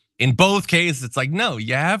 So in both cases, it's like, no,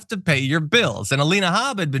 you have to pay your bills. And Alina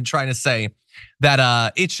Habba had been trying to say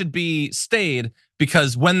that it should be stayed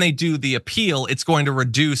because when they do the appeal, it's going to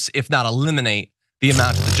reduce, if not eliminate, the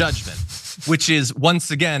amount of the judgment, which is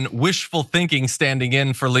once again wishful thinking standing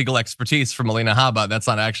in for legal expertise from Alina Habba. That's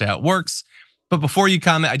not actually how it works. But before you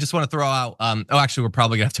comment, I just want to throw out, actually, we're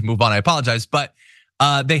probably gonna have to move on. I apologize, but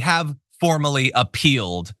they have formally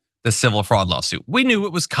appealed the civil fraud lawsuit. We knew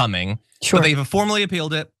it was coming, but they've formally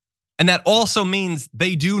appealed it. And that also means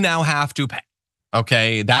they do now have to pay.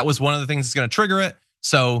 Okay, that was one of the things that's gonna trigger it.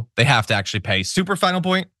 So they have to actually pay. Super final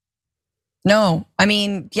point? No, I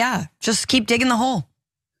mean, yeah, just keep digging the hole.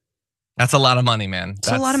 That's a lot of money, man.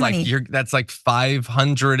 That's a lot of money. That's like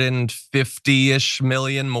 550-ish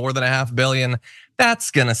million, more than $500 million. That's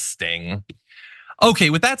gonna sting.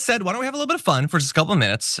 Okay, with that said, why don't we have a little bit of fun for just a couple of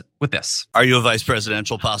minutes with this? Are you a vice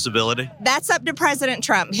presidential possibility? That's up to President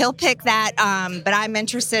Trump. He'll pick that, but I'm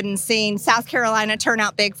interested in seeing South Carolina turn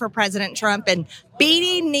out big for President Trump and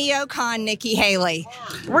beating neocon Nikki Haley.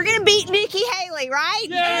 We're gonna beat Nikki Haley, right?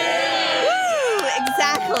 Yeah! Woo!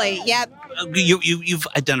 Exactly, yep. You've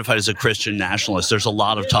identified as a Christian nationalist. There's a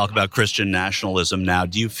lot of talk about Christian nationalism now.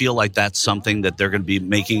 Do you feel like that's something that they're going to be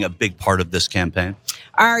making a big part of this campaign?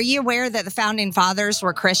 Are you aware that the founding fathers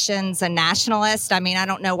were Christians and nationalists? I mean, I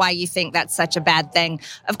don't know why you think that's such a bad thing.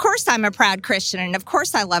 Of course, I'm a proud Christian, and of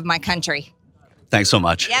course, I love my country. Thanks so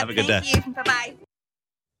much. Yep, have a good day. Thank you. Bye-bye.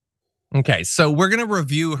 Okay, so we're gonna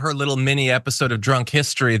review her little mini episode of Drunk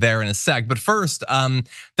History there in a sec. But first,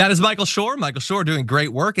 that is Michael Schor. Michael Schor doing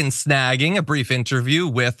great work in snagging a brief interview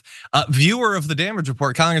with a viewer of the Damage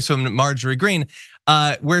Report, Congresswoman Marjorie Greene,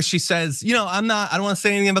 where she says, I don't want to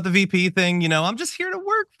say anything about the VP thing. I'm just here to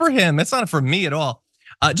work for him. It's not for me at all.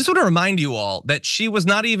 Just want to remind you all that she was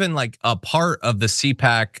not even like a part of the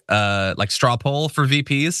CPAC like straw poll for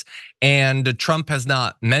VPs, and Trump has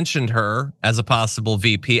not mentioned her as a possible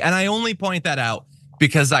VP. And I only point that out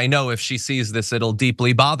because I know if she sees this, it'll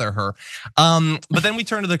deeply bother her. But then we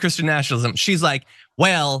turn to the Christian nationalism. She's like,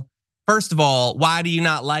 well, first of all, why do you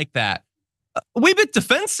not like that? We bit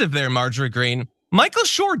defensive there, Marjorie Greene. Michael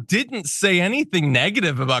Schor didn't say anything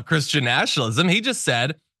negative about Christian nationalism. He just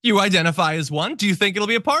said, you identify as one. Do you think it'll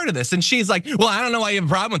be a part of this? And she's like, well, I don't know why you have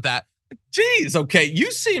a problem with that. Geez, okay,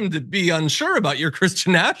 you seem to be unsure about your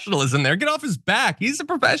Christian nationalism there. Get off his back. He's a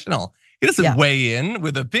professional. He doesn't weigh in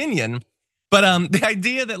with opinion. But the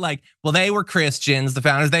idea that like, well, they were Christians, the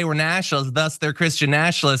founders, they were nationalists, thus they're Christian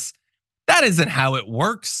nationalists. That isn't how it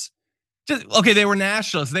works. Okay, they were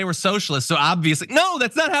nationalists, they were socialists, so obviously, no,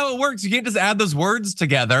 that's not how it works. You can't just add those words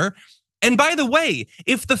together. And by the way,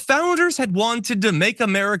 if the founders had wanted to make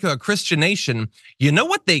America a Christian nation, you know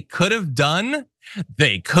what they could have done?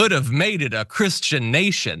 They could have made it a Christian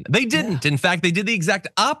nation. They didn't. In fact, they did the exact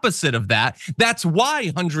opposite of that. That's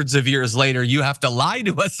why hundreds of years later, you have to lie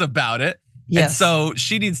to us about it. Yes. And so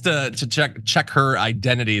she needs to check her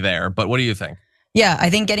identity there. But what do you think? Yeah, I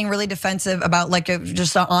think getting really defensive about like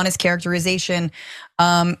just an honest characterization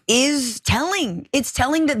is telling. It's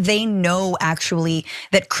telling that they know actually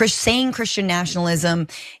that saying Christian nationalism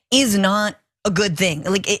is not a good thing.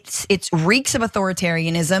 Like it reeks of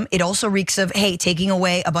authoritarianism. It also reeks of, hey, taking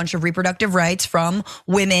away a bunch of reproductive rights from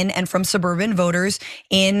women and from suburban voters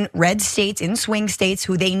in red states, in swing states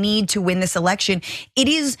who they need to win this election. It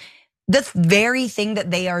is the very thing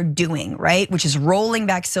that they are doing, right? Which is rolling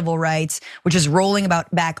back civil rights, which is rolling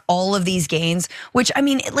back all of these gains, which I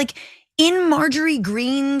mean, like in Marjorie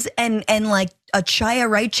Greene's and like a Chaya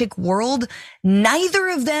Raichik world, neither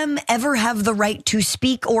of them ever have the right to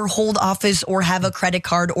speak or hold office or have a credit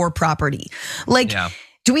card or property. Like,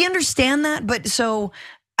 do we understand that? But so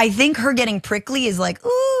I think her getting prickly is like,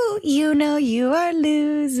 ooh, you are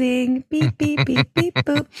losing, beep, beep, beep, beep,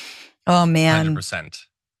 boop. Oh man. 100%.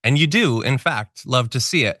 And you do, in fact, love to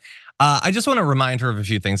see it. I just want to remind her of a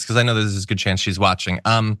few things because I know there's a good chance she's watching.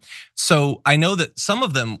 So I know that some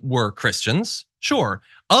of them were Christians, sure.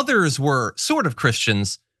 Others were sort of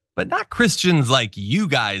Christians, but not Christians like you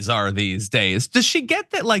guys are these days. Does she get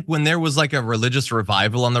that like when there was like a religious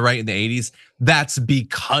revival on the right in the 80s, that's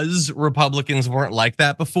because Republicans weren't like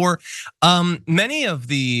that before? Many of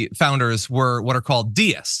the founders were what are called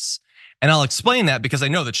deists. And I'll explain that because I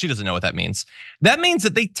know that she doesn't know what that means. That means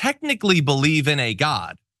that they technically believe in a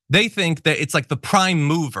God. They think that it's like the prime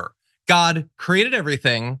mover. God created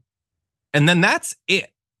everything, and then that's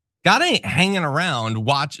it. God ain't hanging around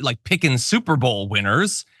picking Super Bowl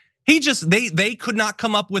winners. He just, they could not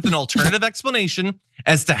come up with an alternative explanation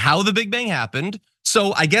as to how the Big Bang happened.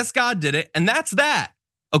 So I guess God did it, and that's that,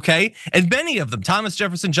 okay? And many of them, Thomas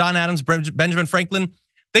Jefferson, John Adams, Benjamin Franklin,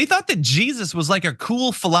 they thought that Jesus was like a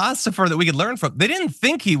cool philosopher that we could learn from. They didn't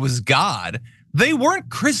think he was God. They weren't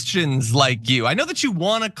Christians like you. I know that you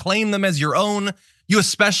want to claim them as your own. You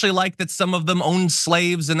especially like that some of them owned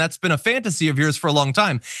slaves, and that's been a fantasy of yours for a long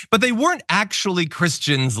time. But they weren't actually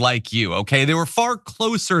Christians like you, okay? They were far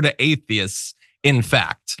closer to atheists, in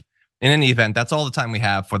fact. In any event, that's all the time we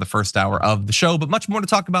have for the first hour of the show, but much more to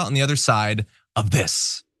talk about on the other side of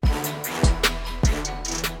this.